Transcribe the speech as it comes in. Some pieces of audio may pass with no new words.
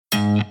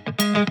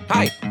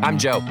Hi, I'm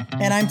Joe.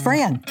 And I'm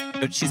Fran,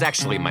 She's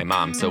actually my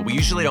mom, so we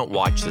usually don't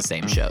watch the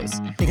same shows.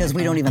 because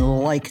we don't even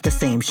like the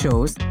same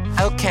shows.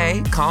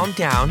 Okay, calm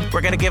down.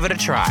 We're gonna give it a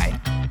try.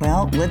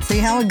 Well, let's see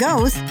how it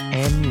goes.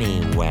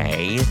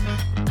 Anyway,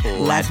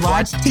 Let's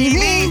watch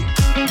TV.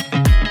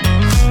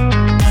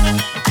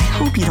 I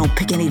hope you don't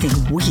pick anything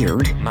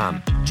weird.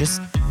 Mom,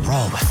 just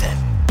roll with it.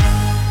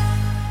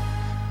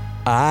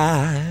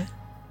 I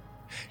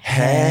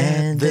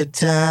had the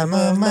time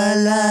of my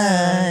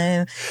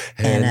life,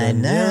 and I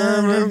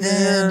never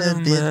been a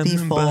bit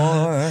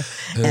before.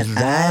 And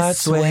I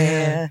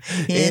swear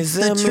it's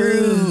the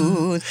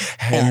truth,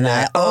 and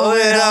I owe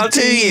it all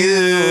to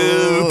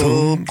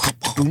you.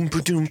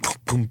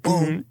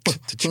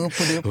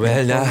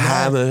 Well, now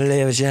I'm a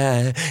little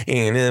shy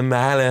in a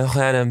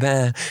marijuana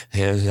band.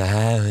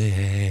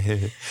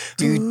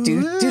 Do,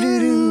 do, do, do,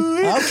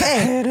 do.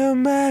 Okay.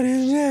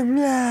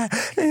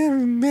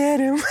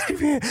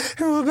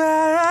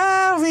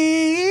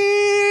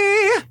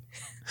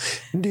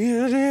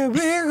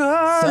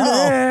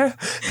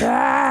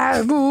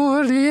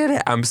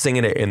 I'm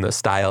singing it in the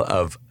style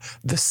of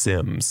The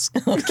Sims.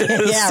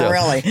 Yeah,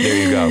 really.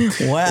 There you go.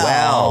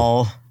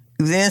 Well,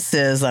 this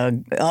is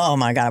oh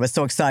my God, I was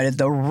so excited.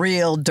 The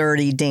Real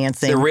Dirty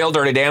Dancing. The Real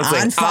Dirty Dancing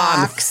On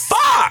Fox.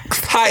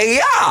 Fox.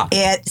 Hi-ya!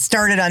 It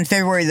started on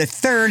February the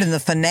 3rd, and the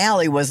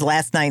finale was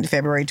last night,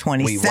 February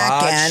 22nd. We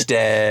watched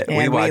it. And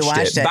we we watched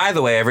watched it. By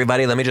the way,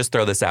 everybody, let me just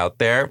throw this out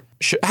there.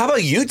 How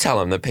about you tell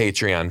them, the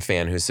Patreon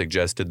fan who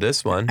suggested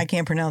this one? I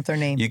can't pronounce their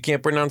name. You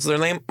can't pronounce their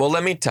name? Well,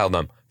 let me tell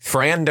them.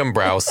 Fran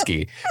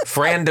Dombrowski.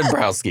 Fran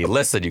Dombrowski.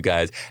 Listen, you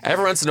guys,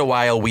 every once in a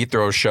while we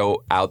throw a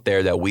show out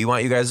there that we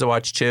want you guys to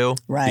watch too.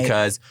 Right.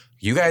 Because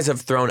you guys have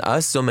thrown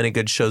us so many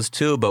good shows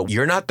too, but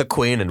you're not the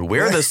queen and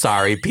we're the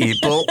sorry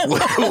people.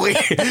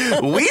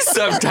 we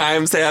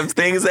sometimes have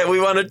things that we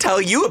want to tell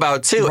you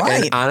about too.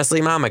 Right. And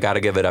honestly, Mom, I got to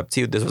give it up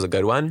to you. This was a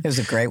good one. It was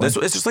a great one. It's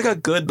just like a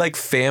good, like,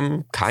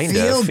 kind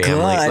Feel of family. good.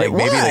 Like It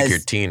maybe like was. your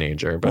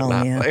teenager, but Oh,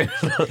 not yeah. like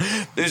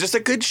it was just a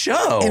good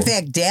show. In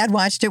fact, Dad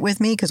watched it with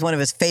me because one of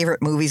his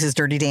favorite movies is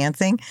Dirty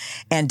Dancing.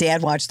 And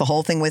Dad watched the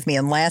whole thing with me.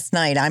 And last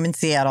night, I'm in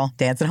Seattle,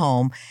 Dad's at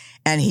home.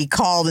 And he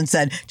called and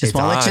said, just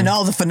want to let you on.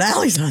 know the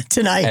finale's on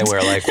tonight. And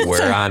we're like,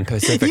 we're on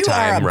Pacific you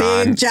time, are a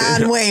Ron. big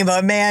John Wayne,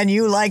 but man,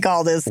 you like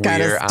all this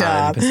kind We're of on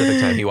stuff. Pacific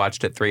time. He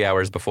watched it 3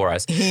 hours before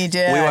us. He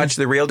did. We watched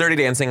The Real Dirty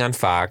Dancing on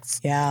Fox.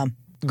 Yeah.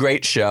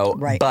 Great show.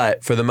 Right.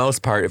 But for the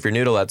most part, if you're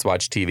new to Let's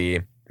Watch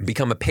TV,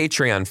 become a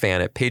Patreon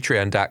fan at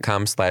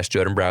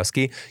patreon.com/Joe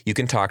Dombrowski. You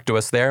can talk to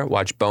us there,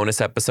 watch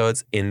bonus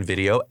episodes in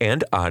video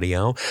and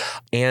audio.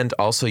 And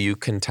also you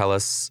can tell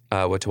us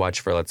what to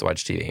watch for Let's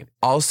Watch TV.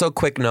 Also,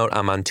 quick note,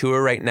 I'm on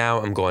tour right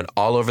now. I'm going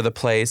all over the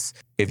place.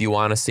 If you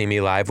want to see me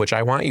live, which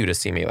I want you to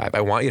see me live,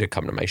 I want you to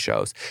come to my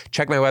shows.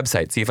 Check my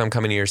website, see if I'm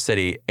coming to your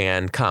city,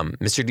 and come.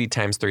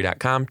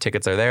 MrDtimes3.com.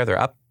 Tickets are there. They're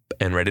up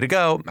and ready to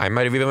go. I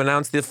might have even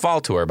announced the fall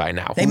tour by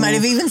now. They might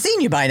have even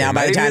seen you by now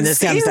by the time this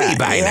comes out.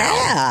 By now.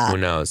 Yeah. Who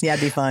knows? Yeah,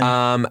 it'd be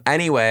fun.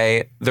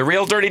 Anyway, The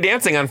Real Dirty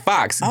Dancing on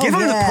Fox. Oh, Give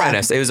them the yeah.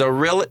 premise. It was a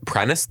real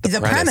premise. The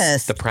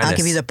premise. The premise. I'll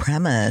give you the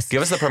premise.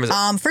 Give us the premise.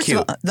 First Cute.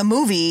 of all, the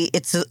movie,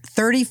 it's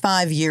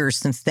 35 years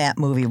since that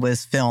movie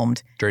was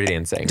filmed, Dirty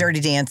Dancing. Dirty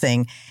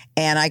Dancing.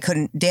 And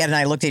Dad and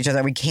I looked at each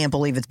other. We can't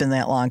believe it's been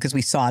that long because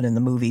we saw it in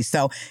the movie.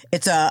 So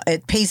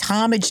it pays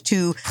homage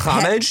to.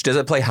 Homage? Does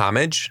it play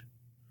homage?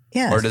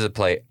 Yes. Or does it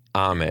play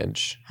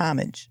homage?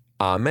 Homage.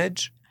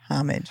 Homage?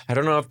 Homage. I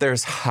don't know if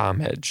there's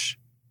homage.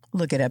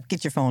 Look it up.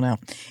 Get your phone out.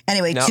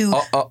 Anyway, No.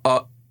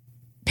 to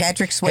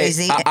Patrick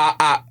Swayze.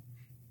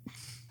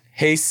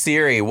 Hey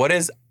Siri, what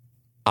is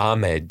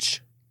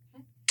homage?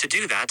 To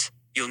do that,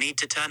 you'll need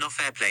to turn off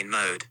airplane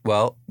mode.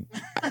 Well,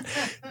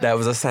 that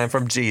was a sign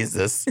from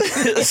Jesus.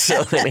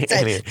 So,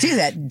 anyway. Do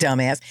that,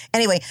 dumbass.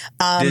 Anyway.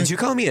 Did you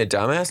call me a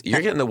dumbass?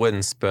 You're getting the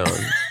wooden spoon.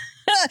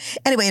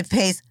 Anyway, it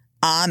pays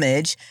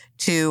homage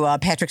to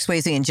Patrick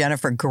Swayze and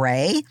Jennifer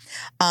Grey.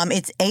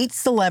 It's 8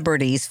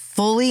 celebrities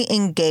fully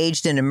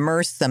engaged and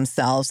immersed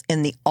themselves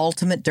in the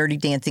ultimate Dirty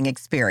Dancing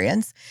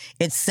experience.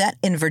 It's set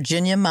in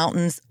Virginia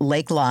Mountains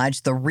Lake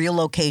Lodge, the real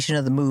location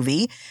of the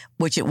movie,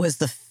 which it was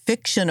the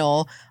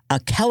fictional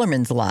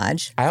Kellerman's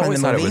Lodge. I from always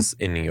the thought it movie. was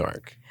in New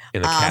York,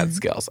 in the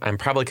Catskills. I'm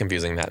probably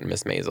confusing that and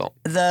Miss Maisel.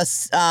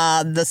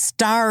 The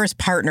stars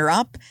partner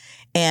up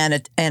and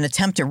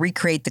attempt to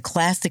recreate the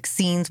classic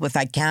scenes with the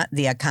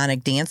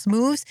iconic dance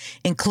moves,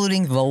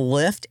 including the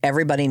lift.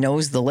 Everybody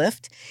knows the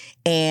lift.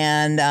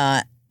 And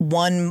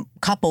one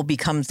couple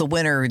becomes the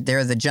winner.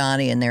 They're the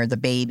Johnny and they're the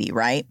baby,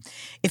 right?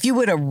 If you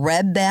would have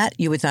read that,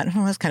 you would have thought,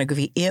 oh, that's kind of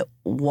goofy. It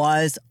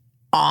was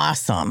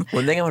awesome.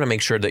 One thing I want to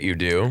make sure that you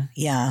do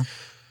Yeah.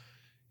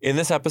 in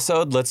this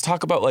episode, let's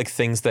talk about like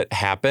things that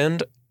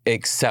happened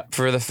except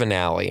for the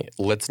finale.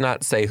 Let's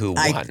not say who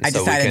won. I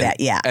decided that,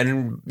 yeah.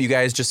 And you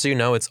guys, just so you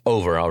know, it's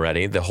over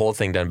already. The whole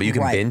thing done. But you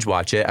can Right. binge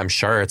watch it. I'm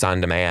sure it's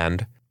on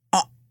demand.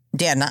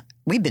 Dad,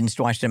 we binge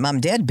watched it. Mom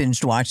and Dad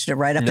binge watched it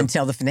right up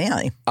until the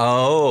finale.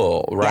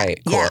 Oh, right.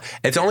 Yeah, Cool. yeah.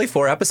 It's only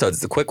 4 episodes.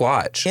 It's a quick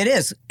watch. It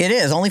is.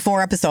 Only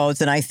 4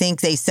 episodes. And I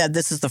think they said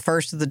this is the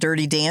first of the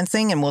Dirty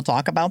Dancing, and we'll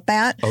talk about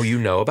that. Oh, you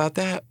know about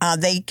that?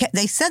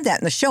 They said that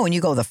in the show, and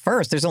you go the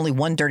first. There's only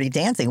one Dirty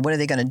Dancing. What are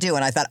they going to do?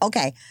 And I thought,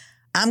 okay,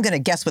 I'm going to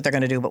guess what they're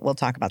going to do, but we'll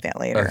talk about that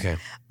later. Okay.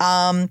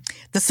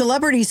 The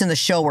celebrities in the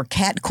show were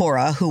Kat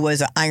Cora, who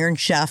was an Iron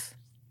Chef,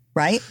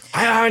 right?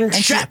 Iron And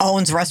she Chef.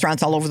 owns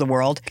restaurants all over the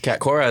world. Cat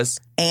Coras.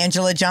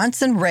 Angela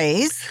Johnson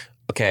Reyes.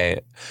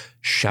 Okay.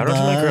 Shout out to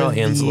my girl, Love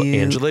you,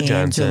 Angela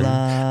Johnson.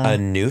 Angela. A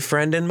new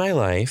friend in my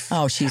life.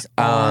 Oh, she's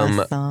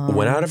awesome.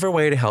 Went out of her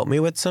way to help me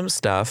with some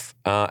stuff.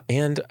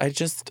 And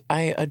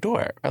I adore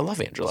her. I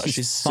love Angela.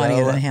 She's so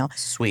funnier than hell.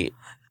 sweet.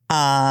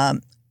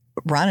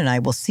 Ron and I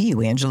will see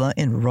you, Angela,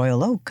 in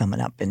Royal Oak coming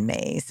up in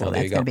May. So Well,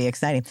 there that's you going to go. be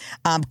exciting.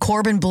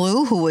 Corbin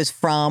Blue, who was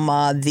from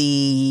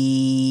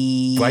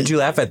the... Why'd you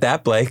laugh at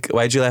that, Blake?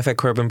 Why'd you laugh at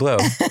Corbin Blue?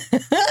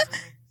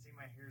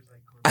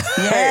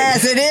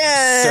 Yes, it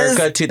is.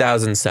 Circa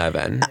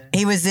 2007.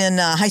 He was in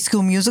High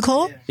School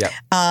Musical. Yep.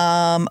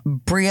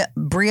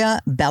 Bria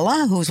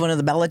Bella, who's one of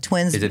the Bella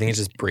twins. Isn't he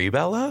just Brie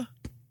Bella?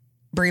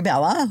 Brie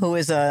Bella, who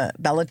is a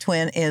Bella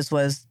twin,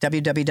 was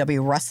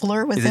WWW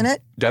wrestler, was in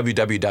it.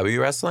 WWW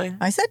wrestling?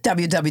 I said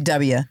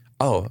WWW.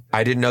 Oh,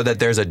 I didn't know that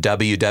there's a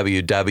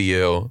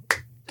WWW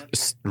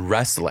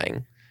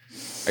wrestling.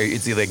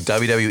 It's either like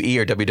WWE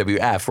or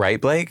WWF, right,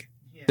 Blake?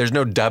 There's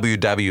no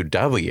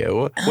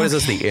WWW. What is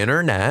this, the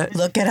internet?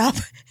 Look it up.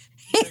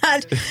 He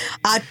had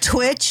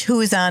Twitch, who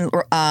was on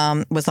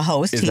was the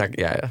host.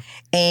 Yeah.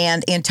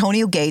 And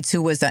Antonio Gates,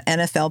 who was an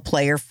NFL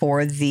player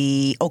for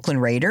the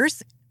Oakland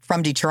Raiders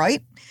from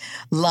Detroit.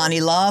 Lonnie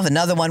Love,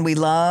 another one we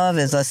love,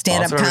 is a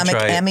stand-up Also comic,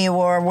 Detroit. Emmy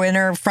Award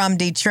winner from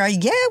Detroit.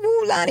 Yeah,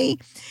 woo, Lonnie.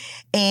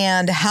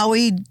 And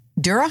Howie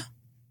Dura.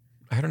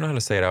 I don't know how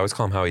to say it. I always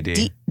call him Howie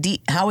D.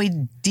 Howie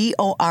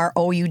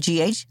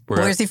Doroughh.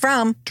 Where's he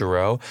from?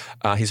 Duro.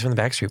 He's from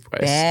the Backstreet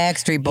Boys.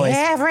 Backstreet Boys.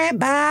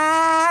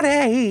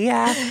 Everybody,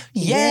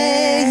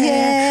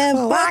 Yeah,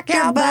 rock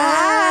your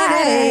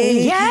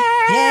body.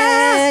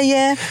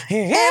 Yeah.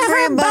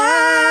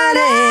 Everybody,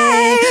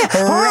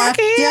 rock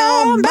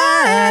your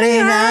body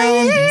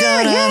now.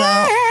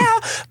 Da-da-da.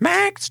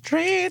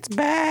 Backstreet's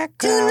back.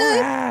 All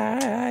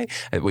right.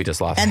 We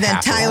just lost. And then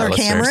half of our Tyler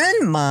listeners.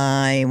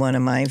 Cameron, one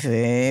of my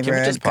favorite Can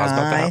we just pause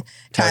about guy. that?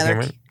 Tyler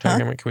Cameron. huh?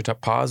 Cameron. Can we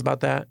pause about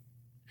that?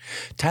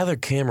 Tyler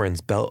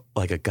Cameron's built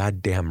like a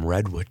goddamn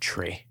redwood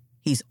tree.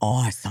 He's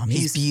awesome.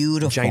 He's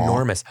beautiful.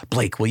 Ginormous.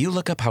 Blake, will you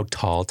look up how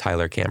tall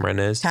Tyler Cameron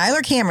is?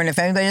 Tyler Cameron, if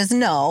anybody doesn't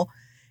know,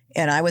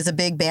 and I was a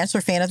big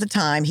Bachelor fan at the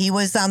time, he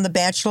was on The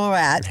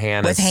Bachelorette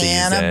Hannah with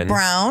Hannah season.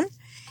 Brown.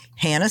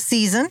 Hannah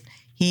season.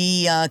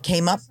 He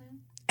came up,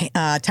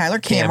 Tyler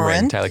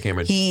Cameron. Tyler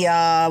Cameron. He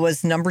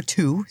was number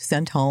 2,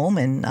 sent home,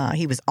 and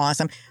he was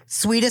awesome.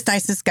 Sweetest,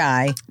 nicest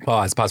guy.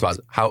 Pause.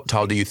 How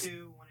tall do you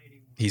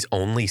He's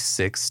only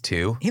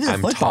 6'2". He was a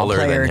I'm football taller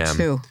player, than him.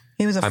 too.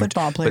 He was a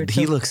football player, but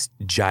too. he looks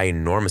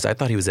ginormous. I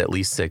thought he was at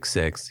least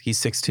 6'6". He's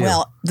 6'2".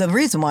 Well, the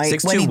reason why...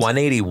 6'2", when he-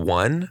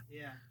 181?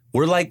 Yeah.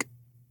 We're like...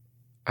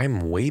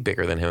 I'm way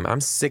bigger than him. I'm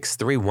 6'3",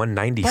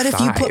 195. But if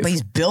you put...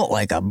 He's built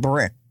like a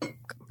brick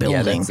building.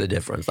 Yeah, that's the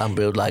difference. I'm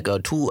built like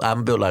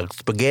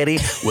spaghetti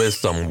with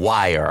some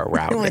wire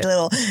around with it.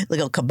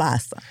 little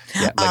kielbasa.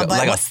 Yeah, but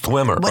like a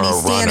swimmer when or a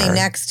he's standing runner.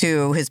 next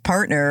to his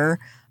partner,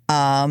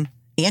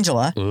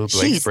 Angela, Ooh, Blake's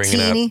she's bringing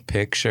teeny. up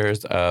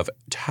pictures of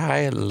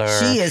Tyler.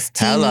 She is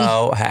teeny.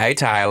 Hello. Hey,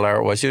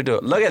 Tyler. What you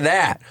doing? Look at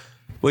that.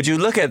 Would you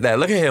look at that?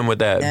 Look at him with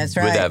that. That's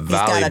With right. that He's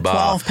got a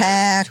volleyball.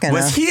 12-pack. And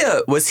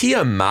Was he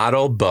a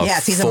model before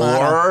Yes, he's a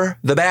model.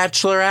 The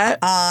Bachelorette?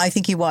 I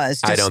think he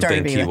was. Just I don't started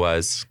think being he a-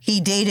 was.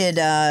 He dated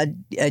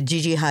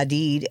Gigi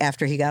Hadid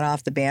after he got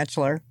off The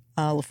Bachelor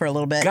for a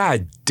little bit.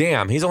 God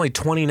damn, he's only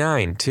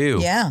 29 too.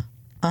 Yeah.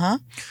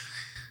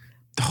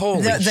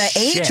 Holy The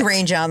age shit.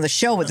 range on the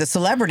show with the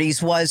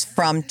celebrities was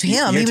from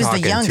him. You're He was the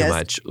talking youngest. too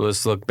much.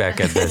 Let's look back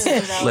at this.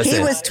 Listen, He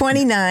was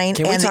 29.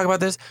 can we and talk about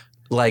this?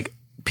 Like,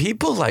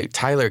 people like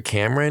Tyler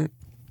Cameron,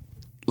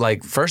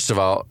 like, first of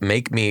all,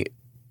 make me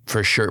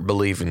for sure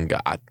believe in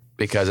God.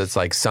 Because it's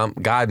like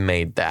God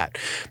made that.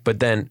 But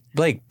then,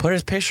 Blake, put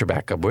his picture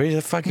back up. What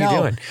the fuck are you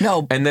doing?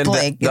 No, And then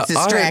Blake, it's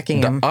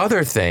distracting him. The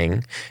other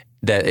thing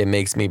that it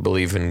makes me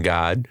believe in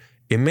God,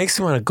 it makes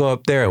me want to go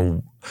up there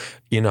and,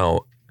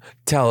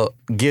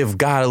 give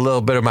God a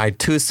little bit of my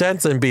 2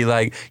 cents and be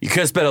like, you could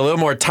have spent a little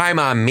more time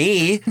on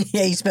me.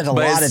 Yeah, he spent a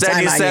But lot of instead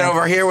time you on sat you.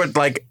 over here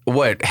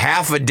with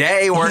half a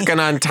day working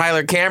on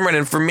Tyler Cameron.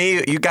 And for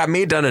me, you got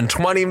me done in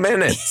 20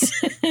 minutes.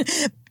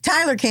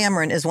 Tyler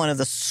Cameron is one of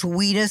the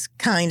sweetest,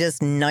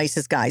 kindest,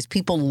 nicest guys.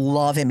 People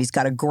love him. He's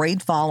got a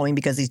great following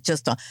because he's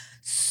just a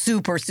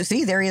super,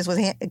 see, there he is with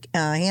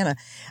Hannah.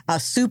 A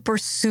super,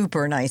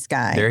 super nice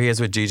guy. There he is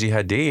with Gigi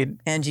Hadid.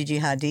 And Gigi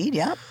Hadid,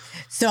 yeah.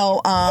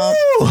 So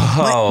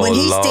Oh, when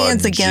he Lord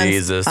stands against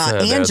Jesus,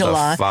 there's a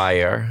Angela,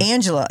 fire.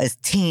 Angela is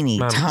teeny,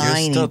 Mom,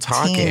 tiny, you're still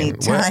talking. teeny,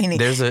 What? tiny.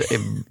 There's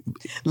Listen,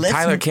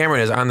 Tyler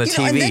Cameron is on the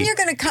TV. and then you're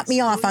going to cut me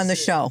off on the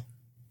show.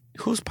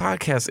 Whose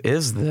podcast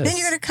is this? Then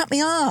you're going to cut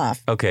me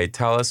off. Okay,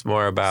 tell us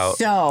more about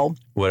So,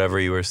 whatever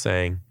you were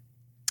saying.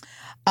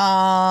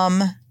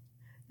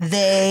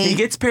 they... He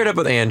gets paired up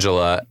with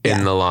Angela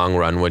in the long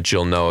run, which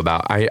you'll know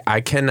about. I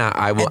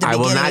will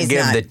not he's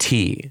give not. the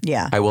tea.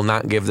 Yeah. I will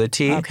not give the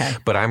tea. Okay.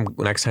 But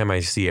next time I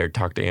see her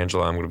talk to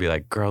Angela, I'm going to be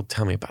like, girl,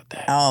 tell me about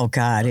that. Oh,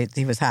 God,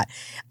 he was hot.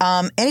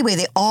 Anyway,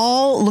 they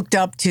all looked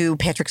up to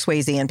Patrick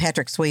Swayze, and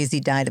Patrick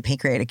Swayze died of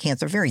pancreatic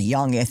cancer very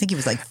young. I think he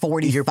was like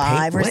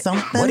 45 or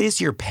something. What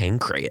is your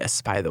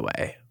pancreas, by the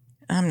way?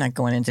 I'm not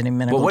going into any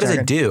medical Well, what does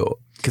jargon. it do?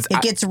 Because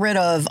It gets rid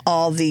of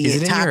all the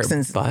is it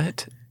toxins. in your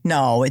butt?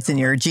 No, it's in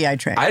your GI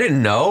tract. I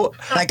didn't know.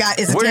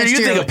 It's Where do attached you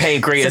to think your- a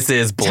pancreas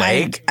is,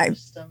 Blake?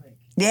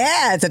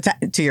 Yeah, it's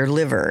attached to your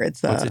liver.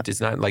 It's It's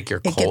not like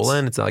your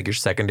colon. It's not like your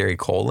secondary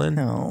colon.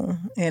 no,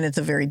 and it's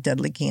a very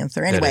deadly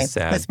cancer. Anyway, is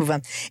sad. let's move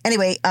on.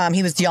 Anyway,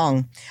 he was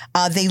young.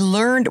 They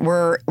learned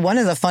one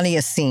of the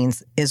funniest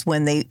scenes is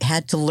when they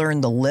had to learn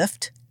the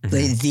lift,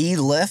 the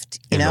lift,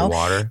 In the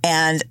water.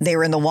 and they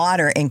were in the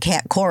water, and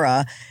Kat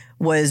Cora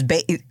was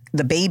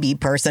the baby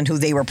person who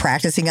they were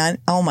practicing on.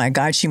 Oh my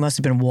God, she must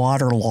have been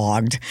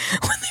waterlogged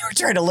when they were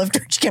trying to lift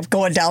her. She kept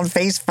going down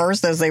face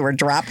first as they were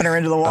dropping her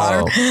into the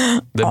water.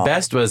 Oh. The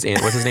best was,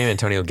 what's his name?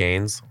 Antonio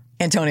Gaines.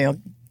 Antonio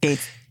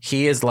Gates.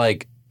 He is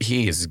like,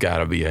 he's got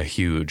to be a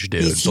huge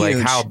dude. He's Like,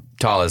 huge. how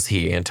tall is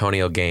he?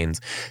 Antonio Gaines.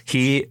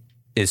 He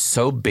is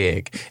so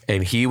big,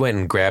 and he went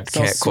and grabbed So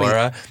Kat sweet.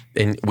 Cora,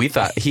 and we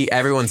thought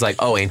everyone's like,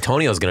 oh,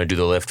 Antonio's going to do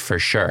the lift for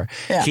sure.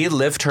 Yeah. He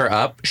lifted her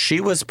up.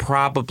 She was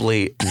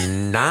probably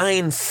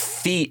 9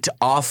 feet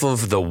off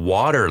of the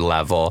water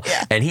level,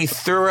 and he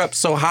threw her up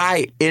so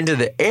high into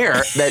the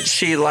air that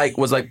she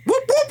was like,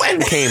 whoop, whoop,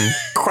 and came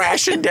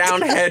crashing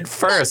down head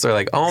first. They're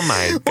like, oh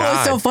my God. Well,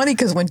 it's so funny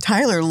because when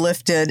Tyler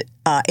lifted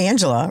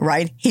Angela,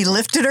 right? He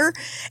lifted her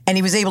and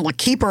he was able to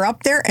keep her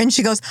up there. And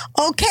she goes,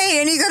 "Okay,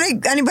 anybody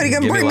gonna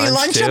Give me bring me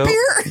lunch lunch up too?"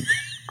 here?"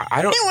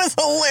 I don't. It was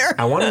hilarious.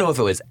 I want to know if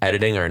it was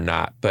editing or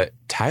not, but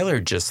Tyler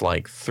just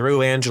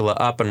threw Angela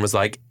up and was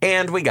like,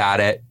 and we got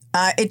it.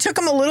 It took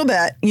him a little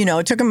bit.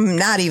 It took him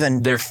not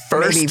even Their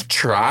first maybe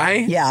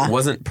try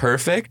wasn't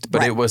perfect, but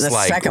Right. it was The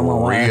second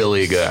one was.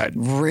 really good.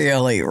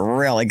 really,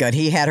 really good.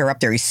 He had her up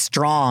there. He's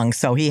strong,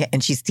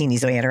 and she's teeny,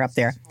 so he had her up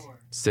there.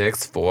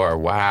 6'4".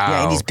 Wow.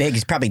 Yeah, and he's big.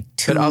 He's probably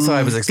 250. But also,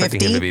 I was expecting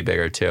him to be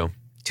bigger too.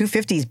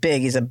 250 is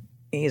big.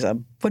 He's a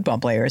football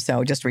player,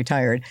 so just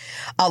retired.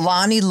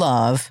 Lonnie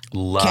Love.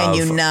 Can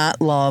you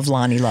not love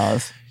Lonnie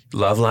Love?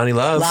 Love Lonnie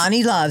Love.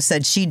 Lonnie Love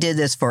said she did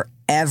this for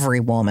every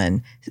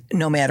woman,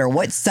 no matter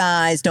what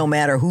size, no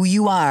matter who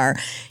you are,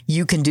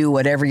 you can do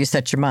whatever you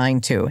set your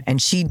mind to.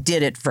 And she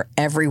did it for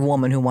every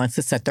woman who wants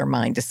to set their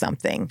mind to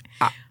something.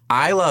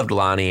 I loved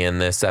Lonnie in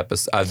this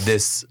episode,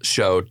 this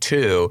show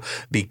too,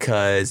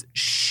 because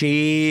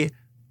she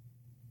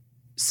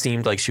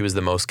seemed like she was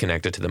the most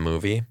connected to the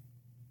movie.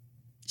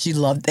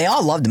 They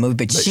all loved the movie,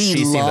 but she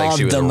seemed like loved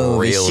she was the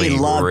movie. really, She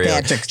loved really,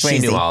 Patrick Swayze. She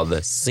knew all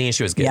the scenes.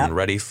 She was getting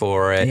ready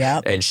for it.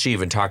 Yep. And she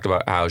even talked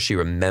about how she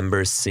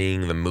remembers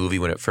seeing the movie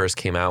when it first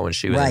came out when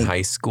she was in Right.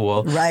 high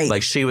school. Right.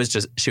 Like she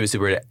was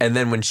super. And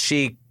then when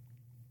she,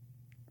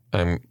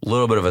 a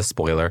little bit of a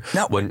spoiler.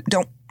 No,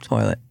 don't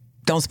spoil it.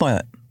 Don't spoil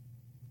it.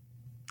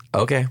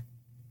 Okay.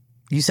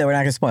 You said we're not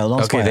going to spoil it.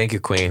 Don't spoil Okay, it. thank you,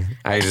 Queen.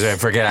 I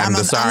forget. I'm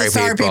the sorry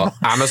sorry people. people.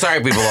 I'm the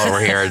sorry people over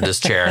here in this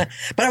chair.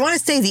 But I want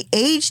to say the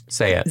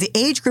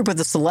age group of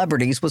the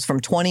celebrities was from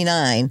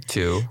 29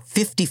 Two.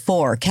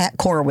 54. Kat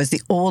Cora was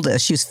the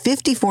oldest. She was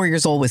 54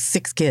 years old with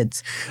 6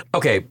 kids.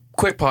 Okay,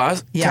 quick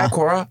pause. Yeah. Kat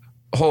Cora,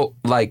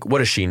 what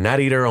does she not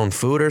eat her own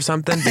food or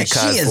something? Because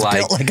she is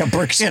built like a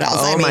brick shit house.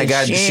 Oh I mean, my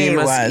God, she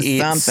must was eat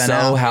something so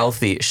else.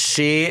 healthy.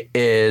 She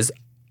is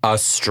a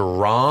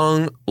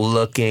strong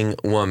looking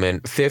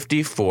woman,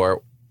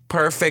 54,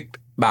 perfect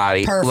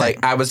body. Perfect.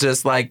 Like I was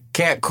just like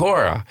Kat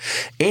Cora.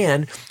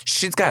 And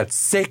she's got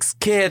 6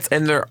 kids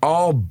and they're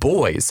all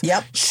boys.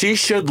 Yep. She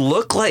should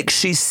look like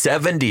she's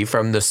 70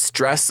 from the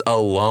stress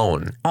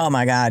alone. Oh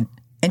my God.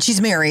 And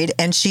she's married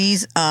and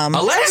she's A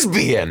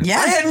lesbian. Yeah.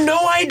 I had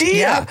no idea.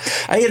 Yeah.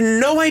 I had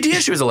no idea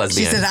she was a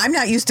lesbian. she said, "I'm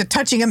not used to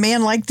touching a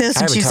man like this."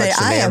 I And haven't she said,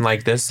 touched a man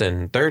like this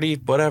in 30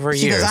 whatever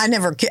She years. goes,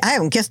 I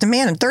haven't kissed a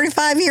man in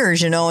 35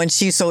 years, And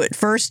so at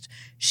first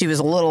she was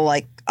a little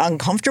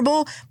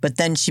uncomfortable, but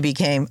then she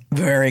became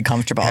very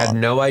comfortable. Had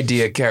no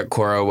idea Kat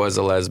Cora was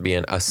a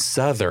lesbian, a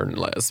Southern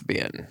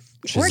lesbian.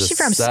 She's Where's a she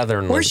from?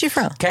 Southern Where's she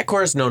from? Kat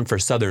Cora's known for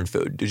Southern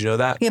food. Did you know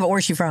that? Yeah, but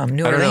where's she from?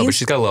 New I don't know, Orleans? but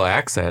she's got a little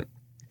accent.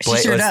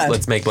 Blake, sure does.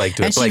 let's make Blake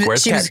do it. And Blake,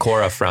 where's she was- Kat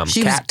Cora from?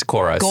 she was Kat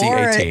Cora,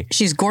 C-A-T.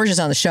 She's gorgeous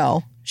on the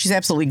show. She's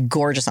absolutely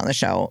gorgeous on the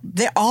show.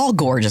 They're all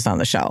gorgeous on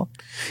the show.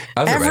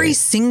 Every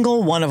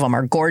single one of them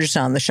are gorgeous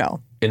on the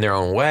show. In their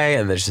own way,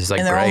 and they're just In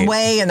their great. own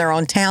way, and their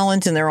own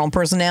talent, and their own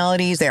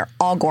personalities. They're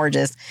all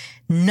gorgeous.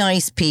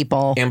 Nice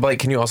people. And Blake,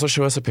 can you also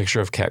show us a picture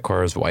of Kat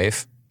Cora's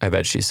wife? I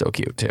bet she's so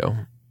cute too.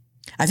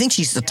 I think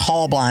she's the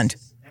tall blonde.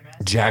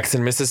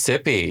 Jackson,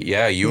 Mississippi.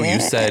 Yeah, you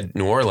said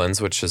New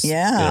Orleans, which is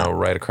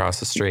right across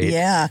the street.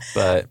 Yeah.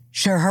 But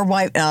Sure, her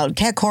wife,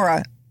 Kat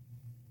Cora,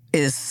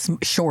 is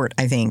short,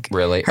 I think.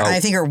 Really? I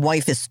think her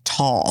wife is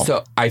tall.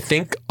 So I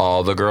think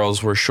all the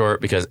girls were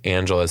short because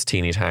Angela's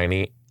teeny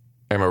tiny.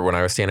 I remember when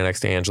I was standing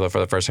next to Angela for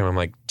the first time, I'm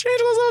like,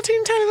 Angela's a little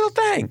teeny tiny little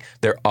thing.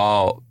 They're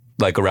all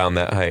like around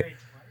that height.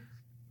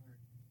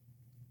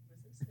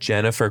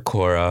 Jennifer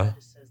Cora.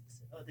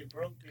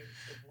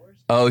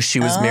 Oh, she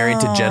was married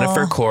to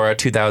Jennifer Cora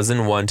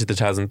 2001 to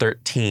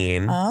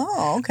 2013.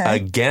 Oh, okay.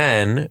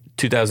 Again,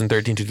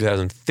 2013 to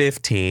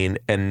 2015.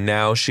 And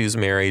now she's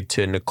married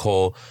to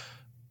Nicole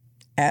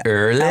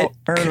Ehrlich.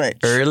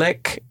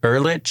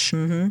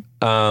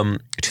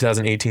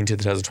 2018 to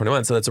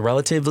 2021. So that's a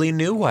relatively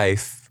new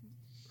wife.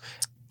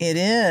 It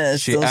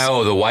is.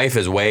 The wife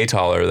is way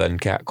taller than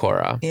Kat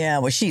Cora. Yeah,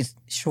 well, she's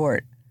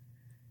short.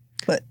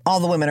 But all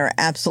the women are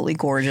absolutely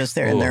gorgeous.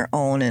 They're in their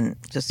own and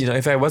just...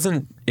 if I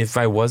wasn't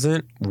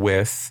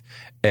with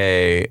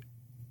a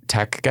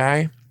tech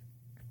guy,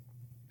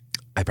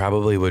 I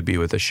probably would be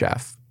with a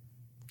chef.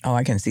 Oh,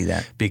 I can see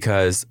that.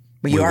 Because...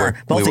 But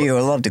both of you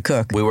love to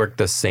cook. We work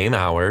the same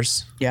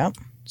hours. Yeah.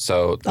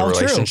 So the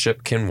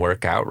relationship can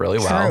work out really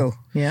well. True,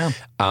 yeah.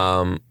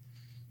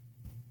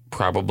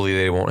 Probably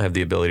they won't have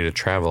the ability to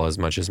travel as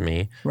much as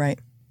me. Right.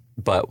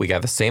 But we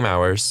got the same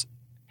hours.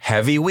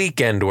 Heavy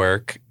weekend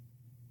work.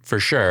 For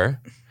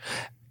sure.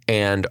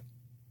 And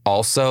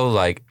also,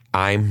 like,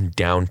 I'm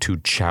down to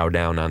chow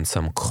down on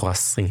some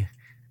croissant.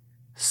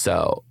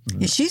 So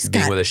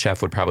being with a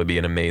chef would probably be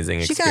an amazing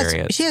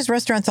experience. She has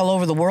restaurants all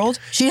over the world.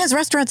 She has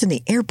restaurants in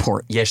the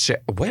airport. Yeah.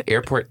 What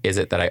airport is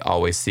it that I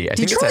always see? I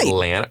think Detroit. it's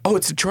Atlanta. Oh,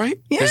 it's Detroit?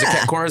 Yeah. There's a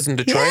Kat Cora's in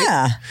Detroit?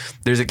 Yeah.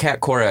 There's a Kat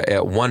Cora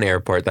at one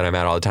airport that I'm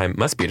at all the time. It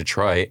must be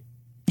Detroit.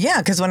 Yeah,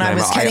 because when I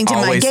was heading to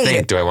my always gate...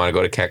 think, do I want to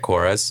go to Kat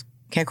Cora's?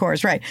 Kat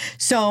Cora's, right.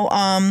 So,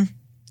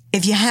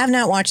 if you have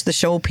not watched the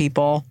show,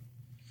 people,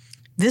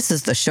 this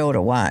is the show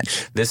to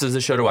watch. This is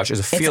the show to watch.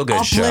 It's a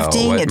feel-good show.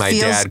 Uplifting. My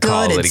dad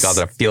called it. He called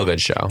it a feel-good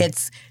show.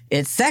 It's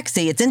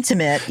sexy. It's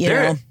intimate. You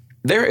know.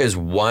 There is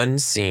one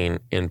scene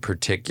in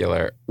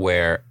particular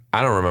where,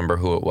 I don't remember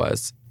who it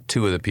was,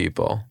 two of the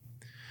people,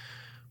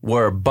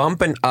 were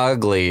bumping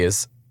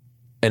uglies,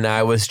 and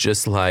I was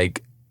just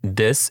like,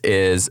 this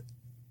is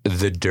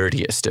the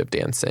dirtiest of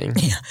dancing.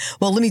 Yeah.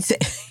 Well, let me say.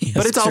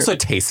 But it's also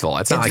tasteful.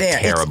 It's not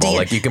terrible.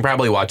 Like, you can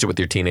probably watch it with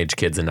your teenage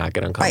kids and not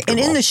get uncomfortable. Right. And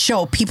in the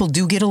show, people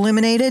do get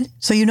eliminated,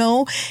 so you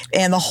know.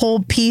 And the whole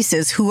piece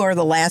is who are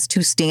the last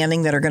two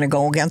standing that are going to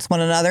go against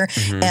one another.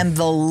 Mm-hmm. And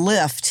the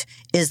lift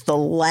is the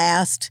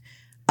last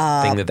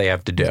thing that they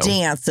have to do.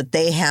 Dance that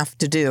they have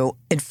to do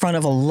in front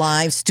of a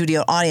live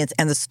studio audience.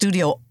 And the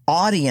studio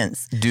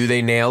audience. Do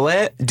they nail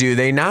it? Do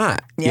they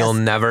not? Yes. You'll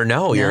never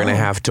know. No. You're going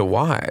to have to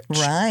watch.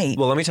 Right.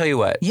 Well, let me tell you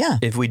what. Yeah.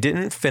 If we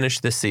didn't finish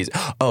this season.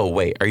 Oh,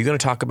 wait. Are you going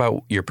to talk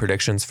about your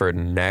predictions for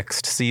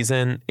next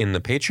season in the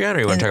Patreon,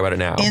 or you want to talk about it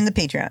now? In the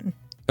Patreon.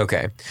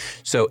 Okay.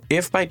 So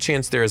if by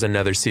chance there is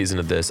another season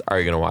of this, are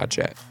you going to watch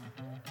it?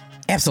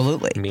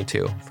 Absolutely. Me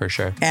too, for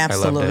sure.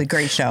 Absolutely.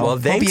 Great show. Well,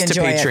 thanks to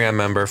Patreon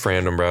member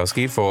Fran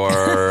Dombrowski for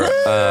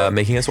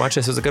making us watch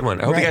this. It was a good one.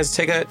 I hope you guys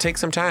take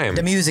some time.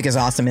 The music is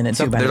awesome in it,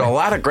 too. There's a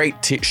lot of great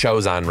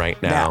shows on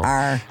right now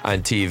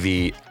on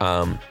TV.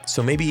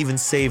 So maybe even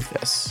save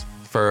this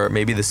for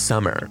maybe the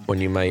summer when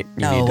you need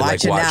to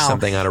watch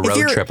something on a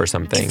road trip or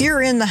something. If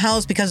you're in the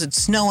house because it's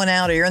snowing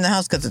out, or you're in the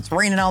house because it's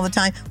raining all the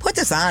time, put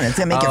this on. It's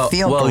going to make it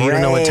feel great. Well, you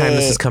don't know what time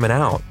this is coming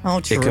out. Oh,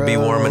 true. It could be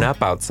warming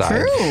up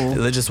outside.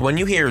 True. Just when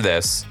you hear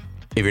this,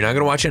 if you're not going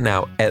to watch it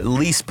now, at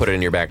least put it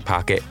in your back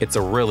pocket. It's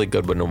a really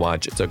good one to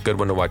watch. It's a good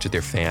one to watch with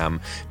your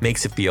fam.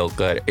 Makes it feel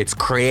good. It's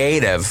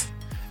creative,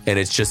 and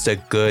it's just a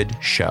good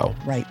show.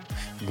 Right.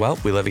 Well,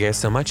 we love you guys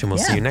so much, and we'll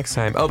see you next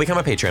time. Oh, become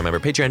a Patreon member.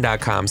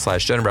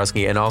 Patreon.com/Joe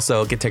Dombrowski. And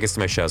also get tickets to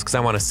my shows because I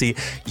want to see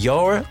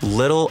your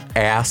little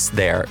ass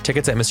there.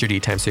 Tickets at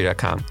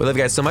MrD3.com. We love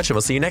you guys so much, and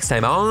we'll see you next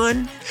time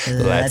on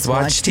Let's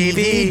Watch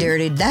TV.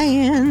 Dirty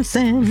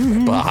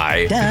Dancing.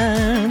 Bye.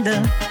 Dun,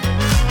 dun.